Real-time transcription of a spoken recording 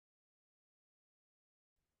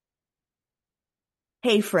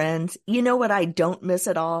Hey friends, you know what I don't miss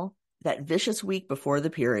at all? That vicious week before the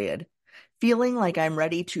period. Feeling like I'm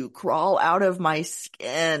ready to crawl out of my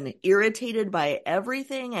skin, irritated by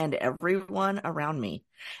everything and everyone around me.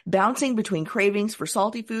 Bouncing between cravings for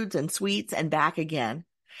salty foods and sweets and back again.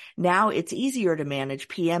 Now it's easier to manage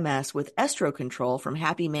PMS with estro control from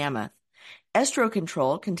Happy Mammoth. Estro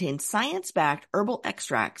Control contains science-backed herbal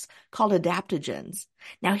extracts called adaptogens.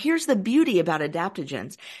 Now, here's the beauty about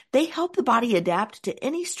adaptogens. They help the body adapt to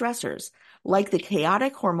any stressors, like the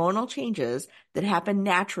chaotic hormonal changes that happen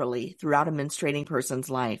naturally throughout a menstruating person's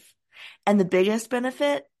life. And the biggest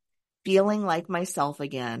benefit? Feeling like myself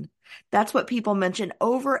again. That's what people mention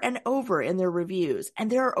over and over in their reviews.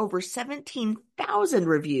 And there are over 17,000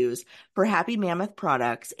 reviews for Happy Mammoth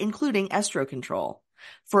products, including Estro Control.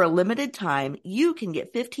 For a limited time, you can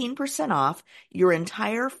get 15% off your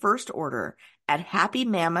entire first order at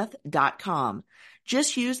happymammoth.com.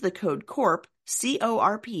 Just use the code CORP,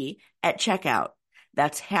 C-O-R-P, at checkout.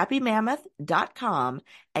 That's happymammoth.com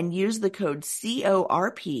and use the code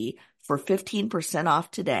CORP for 15% off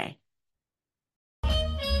today.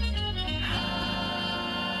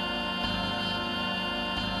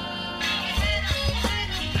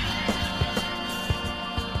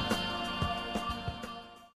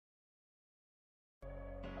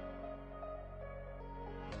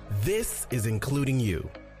 This is Including You,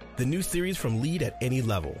 the new series from Lead at Any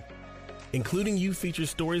Level. Including You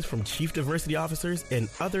features stories from chief diversity officers and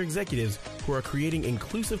other executives who are creating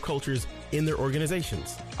inclusive cultures in their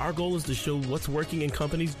organizations. Our goal is to show what's working in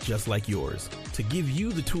companies just like yours, to give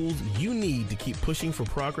you the tools you need to keep pushing for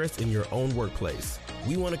progress in your own workplace.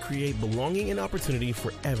 We want to create belonging and opportunity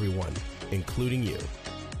for everyone, including you.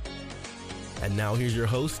 And now here's your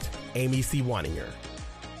host, Amy C. Waninger.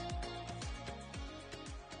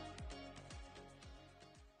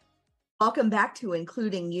 Welcome back to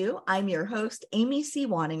Including You. I'm your host, Amy C.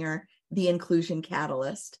 Waninger, the Inclusion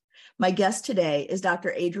Catalyst. My guest today is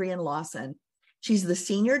Dr. Adrienne Lawson. She's the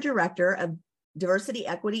Senior Director of Diversity,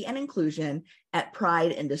 Equity, and Inclusion at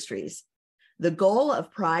Pride Industries. The goal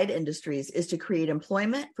of Pride Industries is to create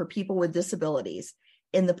employment for people with disabilities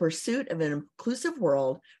in the pursuit of an inclusive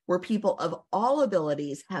world where people of all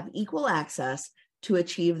abilities have equal access to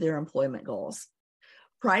achieve their employment goals.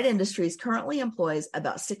 Pride Industries currently employs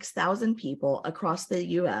about 6,000 people across the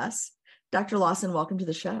U.S. Dr. Lawson, welcome to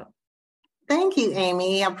the show. Thank you,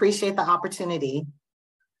 Amy. I appreciate the opportunity.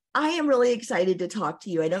 I am really excited to talk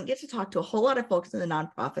to you. I don't get to talk to a whole lot of folks in the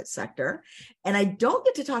nonprofit sector, and I don't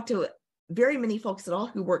get to talk to very many folks at all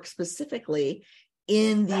who work specifically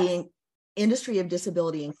in the industry of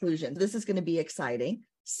disability inclusion. This is going to be exciting.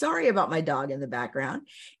 Sorry about my dog in the background.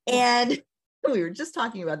 And we were just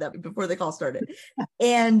talking about that before the call started.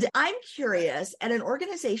 And I'm curious, at an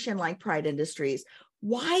organization like Pride Industries,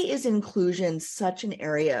 why is inclusion such an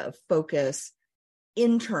area of focus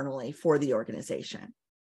internally for the organization?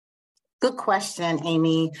 Good question,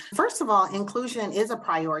 Amy. First of all, inclusion is a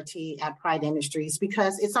priority at Pride Industries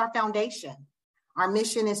because it's our foundation. Our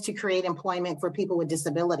mission is to create employment for people with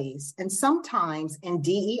disabilities. And sometimes in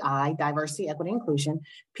DEI, diversity, equity, inclusion,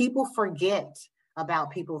 people forget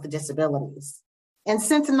about people with disabilities. And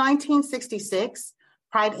since 1966,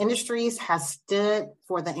 Pride Industries has stood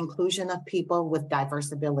for the inclusion of people with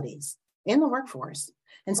diverse abilities in the workforce.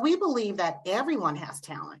 And so we believe that everyone has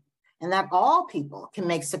talent and that all people can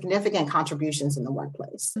make significant contributions in the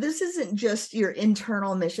workplace. This isn't just your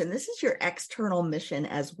internal mission, this is your external mission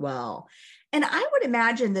as well. And I would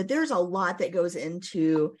imagine that there's a lot that goes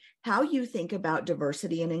into how you think about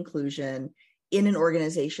diversity and inclusion in an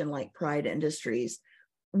organization like Pride Industries.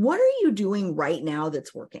 What are you doing right now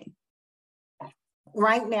that's working?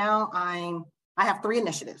 Right now, I have 3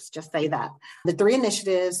 initiatives, just say that. The 3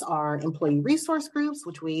 initiatives are employee resource groups,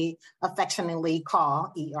 which we affectionately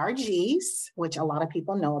call ERGs, which a lot of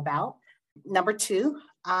people know about. Number 2,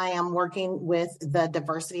 I am working with the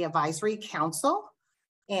Diversity Advisory Council.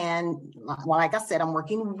 And like I said, I'm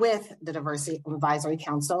working with the Diversity Advisory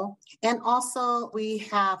Council. And also we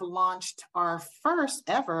have launched our first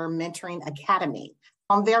ever mentoring academy.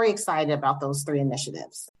 I'm very excited about those 3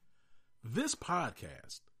 initiatives. This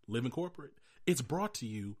podcast, Living Corporate, it's brought to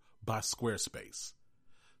you by Squarespace.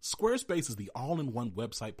 Squarespace is the all-in-one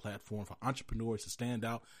website platform for entrepreneurs to stand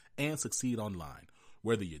out and succeed online.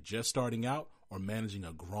 Whether you're just starting out or managing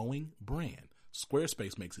a growing brand,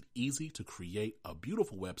 Squarespace makes it easy to create a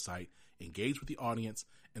beautiful website, engage with the audience,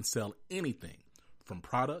 and sell anything from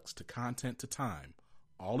products to content to time,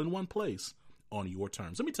 all in one place on your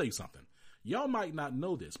terms. Let me tell you something. Y'all might not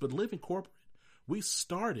know this, but Living Corporate, we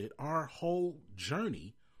started our whole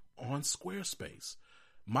journey on Squarespace.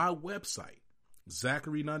 My website,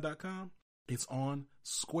 ZacharyNunn.com, It's on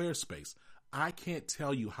Squarespace. I can't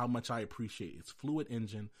tell you how much I appreciate its fluid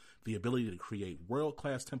engine, the ability to create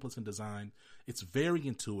world-class templates and design. It's very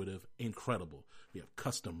intuitive, incredible. We have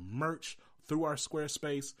custom merch through our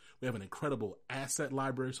Squarespace. We have an incredible asset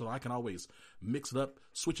library so I can always mix it up,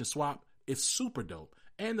 switch and swap. It's super dope.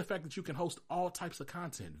 And the fact that you can host all types of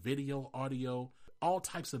content, video, audio, all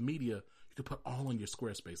types of media, you can put all on your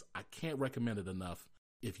Squarespace. I can't recommend it enough.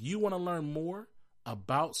 If you want to learn more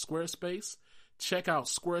about Squarespace, check out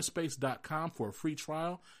squarespace.com for a free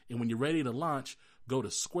trial. And when you're ready to launch, go to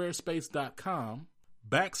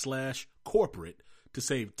squarespace.com/corporate to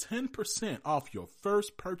save 10% off your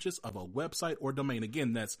first purchase of a website or domain.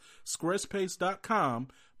 Again, that's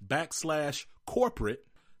squarespace.com/corporate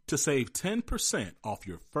to save 10% off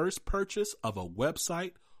your first purchase of a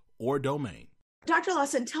website or domain. Dr.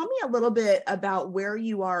 Lawson, tell me a little bit about where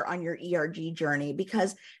you are on your ERG journey,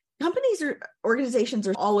 because companies or organizations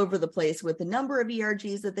are all over the place with the number of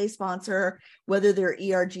ERGs that they sponsor, whether their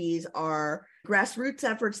ERGs are grassroots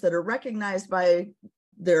efforts that are recognized by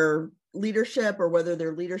their leadership or whether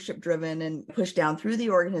they're leadership driven and pushed down through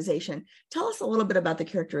the organization. Tell us a little bit about the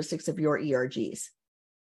characteristics of your ERGs.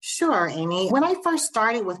 Sure, Amy. When I first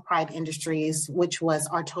started with Pride Industries, which was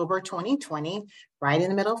October 2020, right in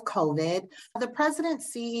the middle of COVID, the president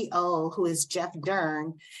CEO, who is Jeff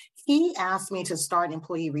Dern, he asked me to start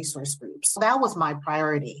employee resource groups. That was my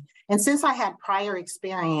priority. And since I had prior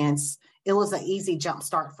experience, it was an easy jump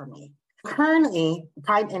start for me. Currently,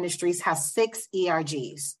 Pride Industries has 6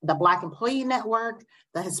 ERGs: the Black Employee Network,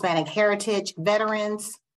 the Hispanic Heritage,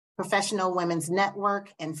 Veterans, Professional Women's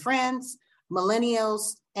Network and Friends,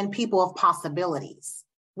 Millennials, and People of Possibilities,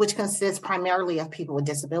 which consists primarily of people with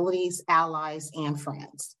disabilities, allies, and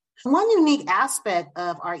friends. One unique aspect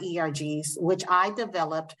of our ERGs, which I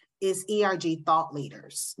developed, is ERG thought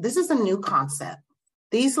leaders. This is a new concept.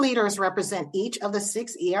 These leaders represent each of the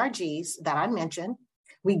 6 ERGs that I mentioned.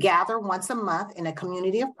 We gather once a month in a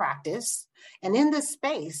community of practice, and in this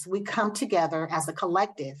space, we come together as a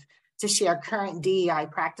collective to share current DEI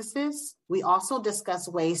practices. We also discuss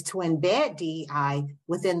ways to embed DEI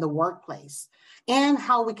within the workplace and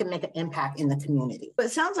how we can make an impact in the community. But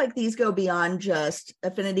it sounds like these go beyond just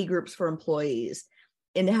affinity groups for employees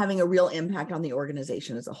into having a real impact on the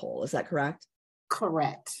organization as a whole. Is that correct?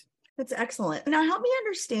 Correct. That's excellent. Now, help me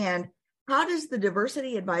understand, how does the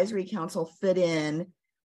Diversity Advisory Council fit in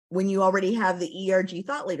when you already have the ERG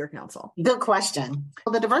Thought Leader Council? Good question.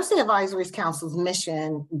 Well, the Diversity Advisory Council's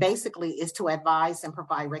mission basically is to advise and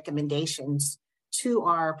provide recommendations to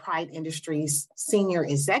our Pride Industries senior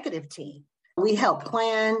executive team. We help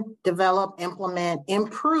plan, develop, implement,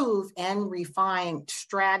 improve, and refine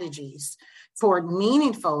strategies for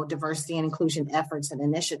meaningful diversity and inclusion efforts and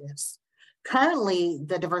initiatives. Currently,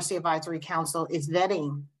 the Diversity Advisory Council is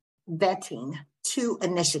vetting 2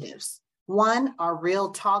 initiatives. 1 are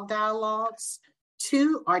Real Talk Dialogues.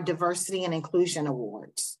 2 are Diversity and Inclusion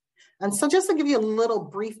Awards. And so just to give you a little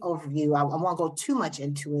brief overview, I won't go too much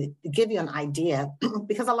into it, to give you an idea,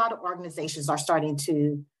 because a lot of organizations are starting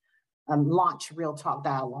to launch Real Talk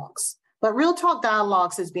Dialogues. But Real Talk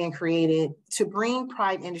Dialogues is being created to bring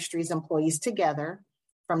Pride Industries employees together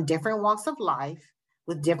from different walks of life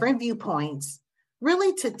with different viewpoints,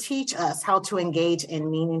 really to teach us how to engage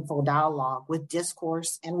in meaningful dialogue with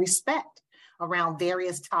discourse and respect around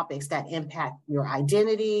various topics that impact your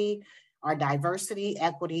identity, our diversity,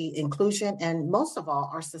 equity, inclusion, and most of all,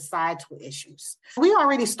 our societal issues. We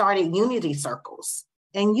already started unity circles,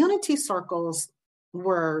 and unity circles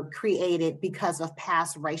were created because of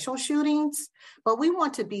past racial shootings, but we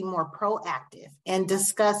want to be more proactive and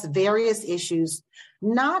discuss various issues,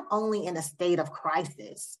 not only in a state of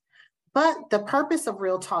crisis, but the purpose of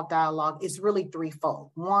Real Talk Dialogue is really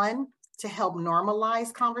threefold. 1, to help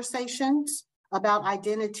normalize conversations about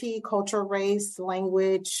identity, culture, race,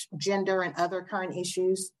 language, gender, and other current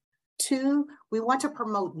issues. 2, we want to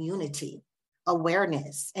promote unity,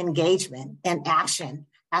 awareness, engagement, and action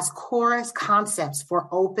as core concepts for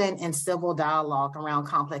open and civil dialogue around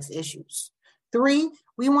complex issues. 3,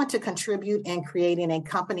 we want to contribute in creating a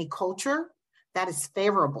company culture that is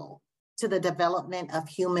favorable to the development of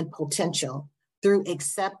human potential through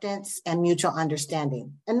acceptance and mutual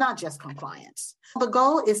understanding, and not just compliance. The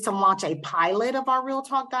goal is to launch a pilot of our Real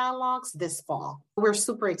Talk Dialogues this fall. We're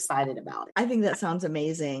super excited about it. I think that sounds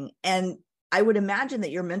amazing. And I would imagine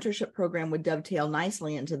that your mentorship program would dovetail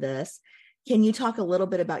nicely into this. Can you talk a little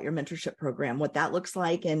bit about your mentorship program, what that looks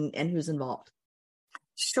like and who's involved?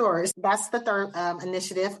 Sure. That's the third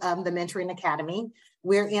initiative, the Mentoring Academy.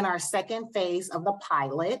 We're in our second phase of the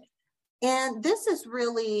pilot. And this is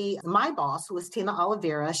really my boss, who is Tina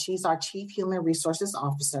Oliveira. She's our Chief Human Resources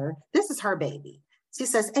Officer. This is her baby. She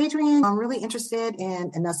says, Adrienne, I'm really interested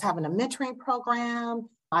in us having a mentoring program.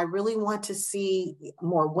 I really want to see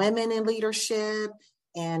more women in leadership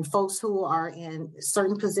and folks who are in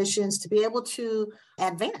certain positions to be able to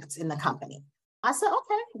advance in the company. I said,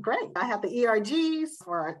 okay, great. I have the ERGs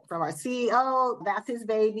from our CEO, that's his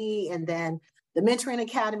baby. And then the Mentoring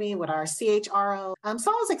Academy with our CHRO. So I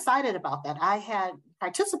was excited about that. I had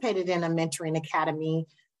participated in a Mentoring Academy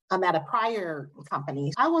at a prior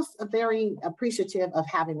company. I was very appreciative of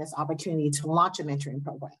having this opportunity to launch a mentoring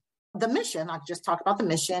program. The mission, I'll just talk about the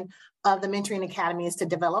mission of the Mentoring Academy, is to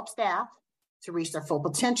develop staff to reach their full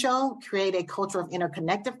potential, create a culture of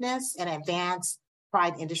interconnectedness, and advance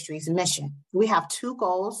Pride Industries' mission. We have two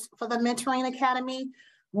goals for the Mentoring Academy.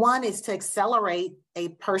 One is to accelerate a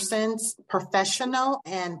person's professional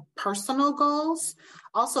and personal goals,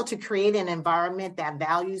 also to create an environment that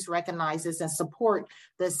values, recognizes, and support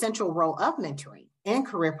the essential role of mentoring and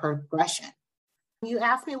career progression. You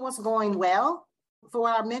asked me what's going well. For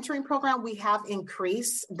our mentoring program, we have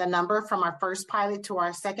increased the number from our first pilot to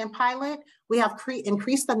our second pilot. We have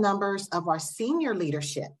increased the numbers of our senior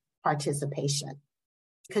leadership participation.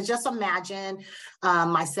 Because just imagine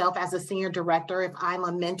myself as a senior director, if I'm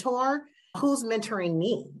a mentor, who's mentoring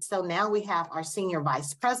me? So now we have our senior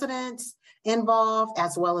vice presidents involved,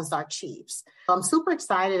 as well as our chiefs. I'm super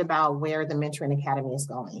excited about where the Mentoring Academy is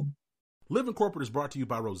going. Living Corporate is brought to you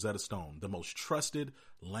by Rosetta Stone, the most trusted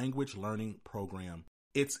language learning program.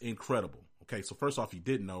 It's incredible. Okay, so first off, you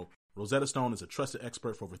didn't know, Rosetta Stone is a trusted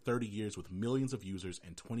expert for over 30 years with millions of users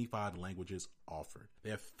and 25 languages offered.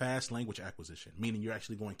 They have fast language acquisition, meaning you're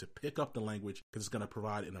actually going to pick up the language because it's going to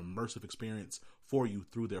provide an immersive experience for you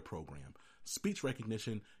through their program. Speech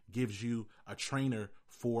recognition gives you a trainer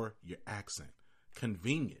for your accent.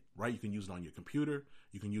 Convenient, right? You can use it on your computer.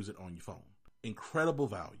 You can use it on your phone. Incredible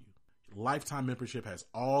value. Lifetime membership has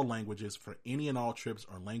all languages for any and all trips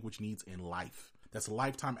or language needs in life. That's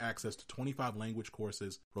lifetime access to 25 language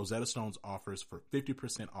courses Rosetta Stone's offers for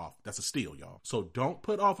 50% off. That's a steal, y'all. So don't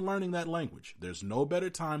put off learning that language. There's no better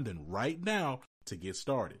time than right now to get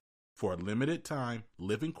started. For a limited time,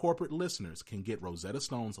 Living Corporate listeners can get Rosetta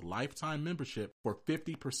Stone's lifetime membership for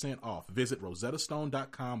 50% off. Visit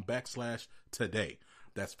rosettastone.com/today.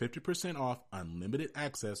 That's 50% off unlimited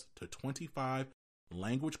access to 25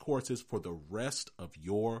 language courses for the rest of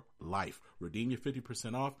your life. Redeem your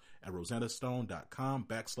 50% off at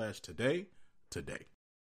rosettastone.com/today today.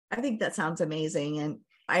 I think that sounds amazing. And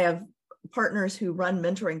I have partners who run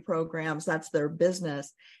mentoring programs. That's their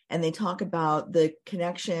business. And they talk about the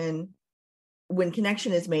connection. When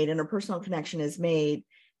connection is made and a personal connection is made,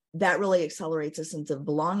 that really accelerates a sense of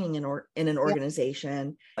belonging in an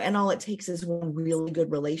organization. Yeah. And all it takes is one really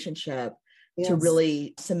good relationship to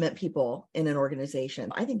really cement people in an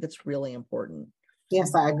organization. I think that's really important.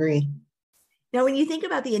 Yes, I agree. Now, when you think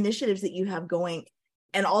about the initiatives that you have going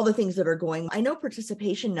and all the things that are going, I know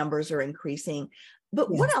participation numbers are increasing,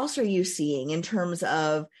 but what else are you seeing in terms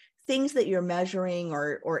of things that you're measuring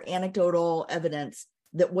or anecdotal evidence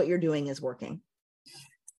that what you're doing is working?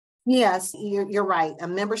 Yes, you're right.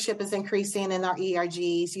 Membership is increasing in our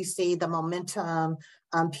ERGs. You see the momentum.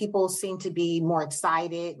 People seem to be more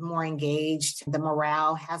excited, more engaged. The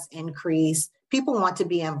morale has increased. People want to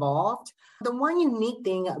be involved. The one unique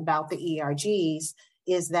thing about the ERGs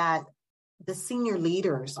is that the senior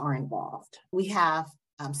leaders are involved. We have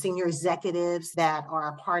senior executives that are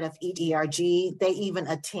a part of each ERG. They even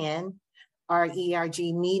attend our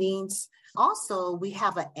ERG meetings. Also, we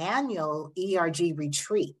have an annual ERG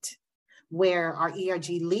retreat where our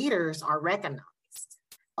ERG leaders are recognized.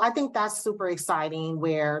 I think that's super exciting,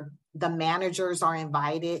 where the managers are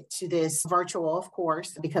invited to this virtual, of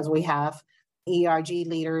course, because we have ERG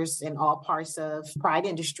leaders in all parts of Pride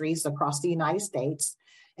Industries across the United States.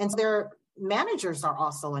 And their managers are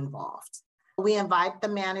also involved. We invite the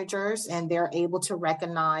managers and they're able to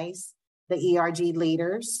recognize the ERG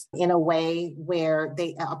leaders in a way where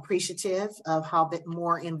they are appreciative of how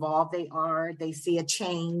more involved they are. They see a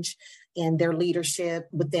change in their leadership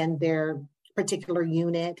within their particular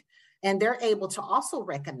unit, and they're able to also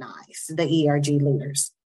recognize the ERG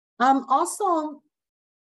leaders. Also,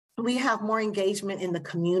 we have more engagement in the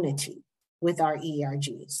community with our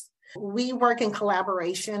ERGs. We work in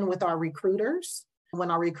collaboration with our recruiters. When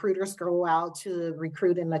our recruiters go out to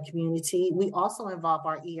recruit in the community, we also involve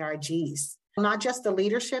our ERGs. Not just the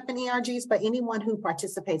leadership in ERGs, but anyone who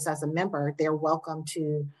participates as a member, they're welcome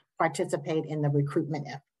to participate in the recruitment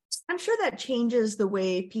effort. I'm sure that changes the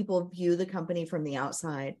way people view the company from the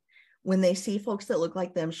outside. When they see folks that look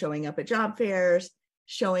like them showing up at job fairs,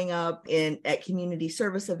 showing up at community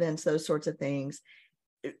service events, those sorts of things.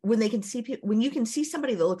 When you can see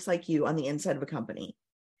somebody that looks like you on the inside of a company,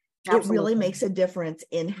 Absolutely. It really makes a difference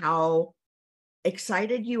in how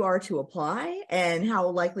excited you are to apply and how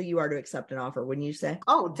likely you are to accept an offer, wouldn't you say?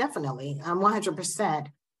 Oh, definitely. 100%.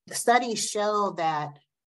 The studies show that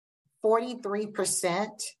 43%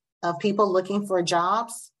 of people looking for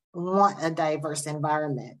jobs want a diverse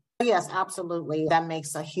environment. Yes, absolutely. That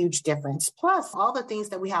makes a huge difference. Plus, all the things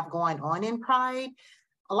that we have going on in Pride,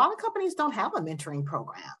 a lot of companies don't have a mentoring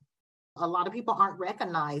program. A lot of people aren't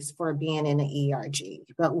recognized for being in an ERG,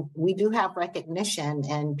 but we do have recognition,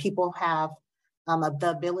 and people have the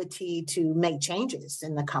ability to make changes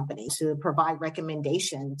in the company, to provide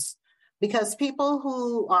recommendations, because people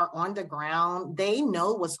who are on the ground, they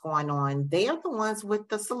know what's going on. They are the ones with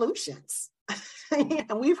the solutions.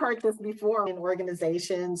 And we've heard this before in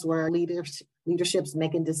organizations where leadership's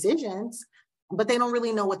making decisions, but they don't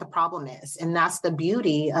really know what the problem is. And that's the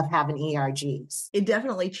beauty of having ERGs. It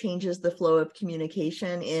definitely changes the flow of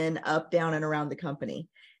communication in up, down, and around the company.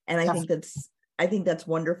 And I think that's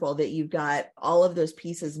wonderful that you've got all of those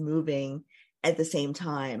pieces moving at the same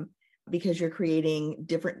time, because you're creating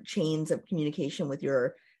different chains of communication with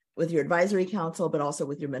your advisory council, but also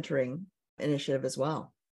with your mentoring initiative as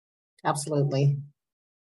well. Absolutely.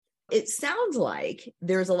 It sounds like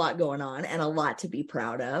there's a lot going on and a lot to be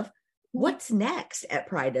proud of. What's next at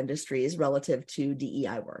Pride Industries relative to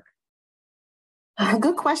DEI work?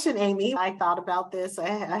 Good question, Amy. I thought about this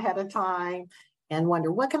ahead of time and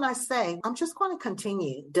wonder, what can I say? I'm just going to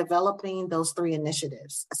continue developing those 3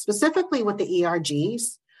 initiatives, specifically with the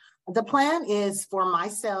ERGs. The plan is for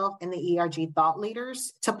myself and the ERG thought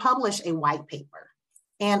leaders to publish a white paper.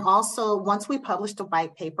 And also, once we publish the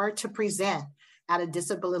white paper, to present at a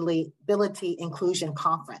disability inclusion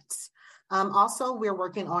conference. Also, we're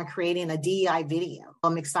working on creating a DEI video.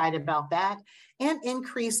 I'm excited about that, and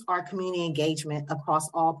increase our community engagement across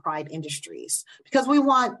all Pride Industries, because we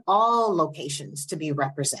want all locations to be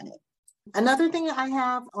represented. Another thing I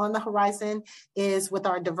have on the horizon is with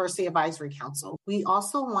our Diversity Advisory Council. We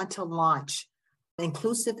also want to launch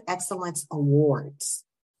Inclusive Excellence Awards.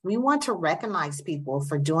 We want to recognize people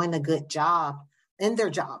for doing a good job in their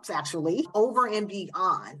jobs, actually, over and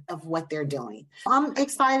beyond of what they're doing. I'm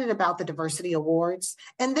excited about the Diversity Awards.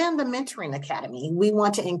 And then the Mentoring Academy. We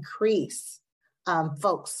want to increase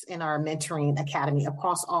folks in our Mentoring Academy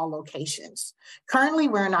across all locations. Currently,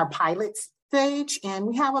 we're in our pilot stage, and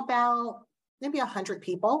we have about maybe 100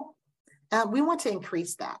 people. We want to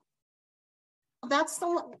increase that. That's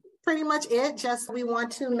pretty much it. Just we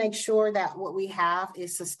want to make sure that what we have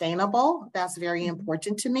is sustainable. That's very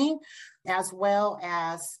important to me, as well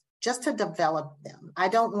as just to develop them. I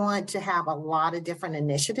don't want to have a lot of different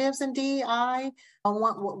initiatives in DEI. I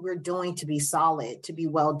want what we're doing to be solid, to be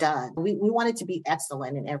well done. We want it to be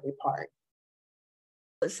excellent in every part.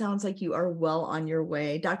 It sounds like you are well on your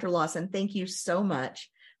way. Dr. Lawson, thank you so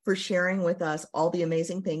much for sharing with us all the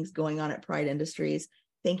amazing things going on at Pride Industries.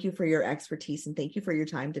 Thank you for your expertise, and thank you for your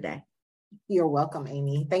time today. You're welcome,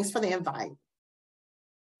 Amy. Thanks for the invite.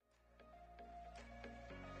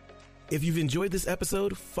 If you've enjoyed this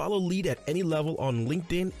episode, follow Lead at Any Level on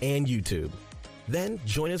LinkedIn and YouTube. Then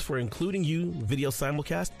join us for Including You video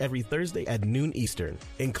simulcast every Thursday at noon Eastern.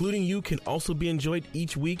 Including You can also be enjoyed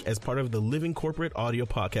each week as part of the Living Corporate audio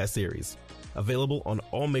podcast series, available on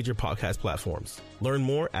all major podcast platforms. Learn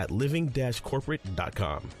more at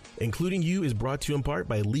living-corporate.com. Including You is brought to you in part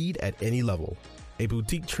by Lead at Any Level, a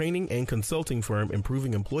boutique training and consulting firm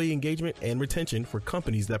improving employee engagement and retention for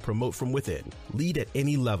companies that promote from within. Lead at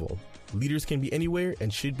Any Level. Leaders can be anywhere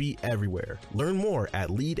and should be everywhere. Learn more at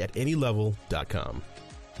leadatanylevel.com.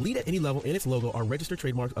 Lead at Any Level and its logo are registered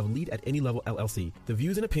trademarks of Lead at Any Level LLC. The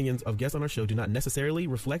views and opinions of guests on our show do not necessarily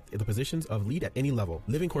reflect the positions of Lead at Any Level,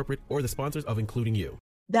 Living Corporate, or the sponsors of Including You.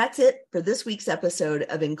 That's it for this week's episode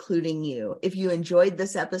of Including You. If you enjoyed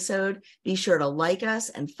this episode, be sure to like us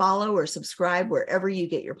and follow or subscribe wherever you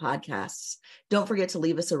get your podcasts. Don't forget to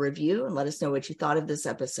leave us a review and let us know what you thought of this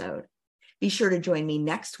episode. Be sure to join me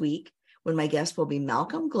next week when my guest will be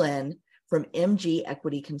Malcolm Glenn from MG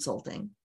Equity Consulting.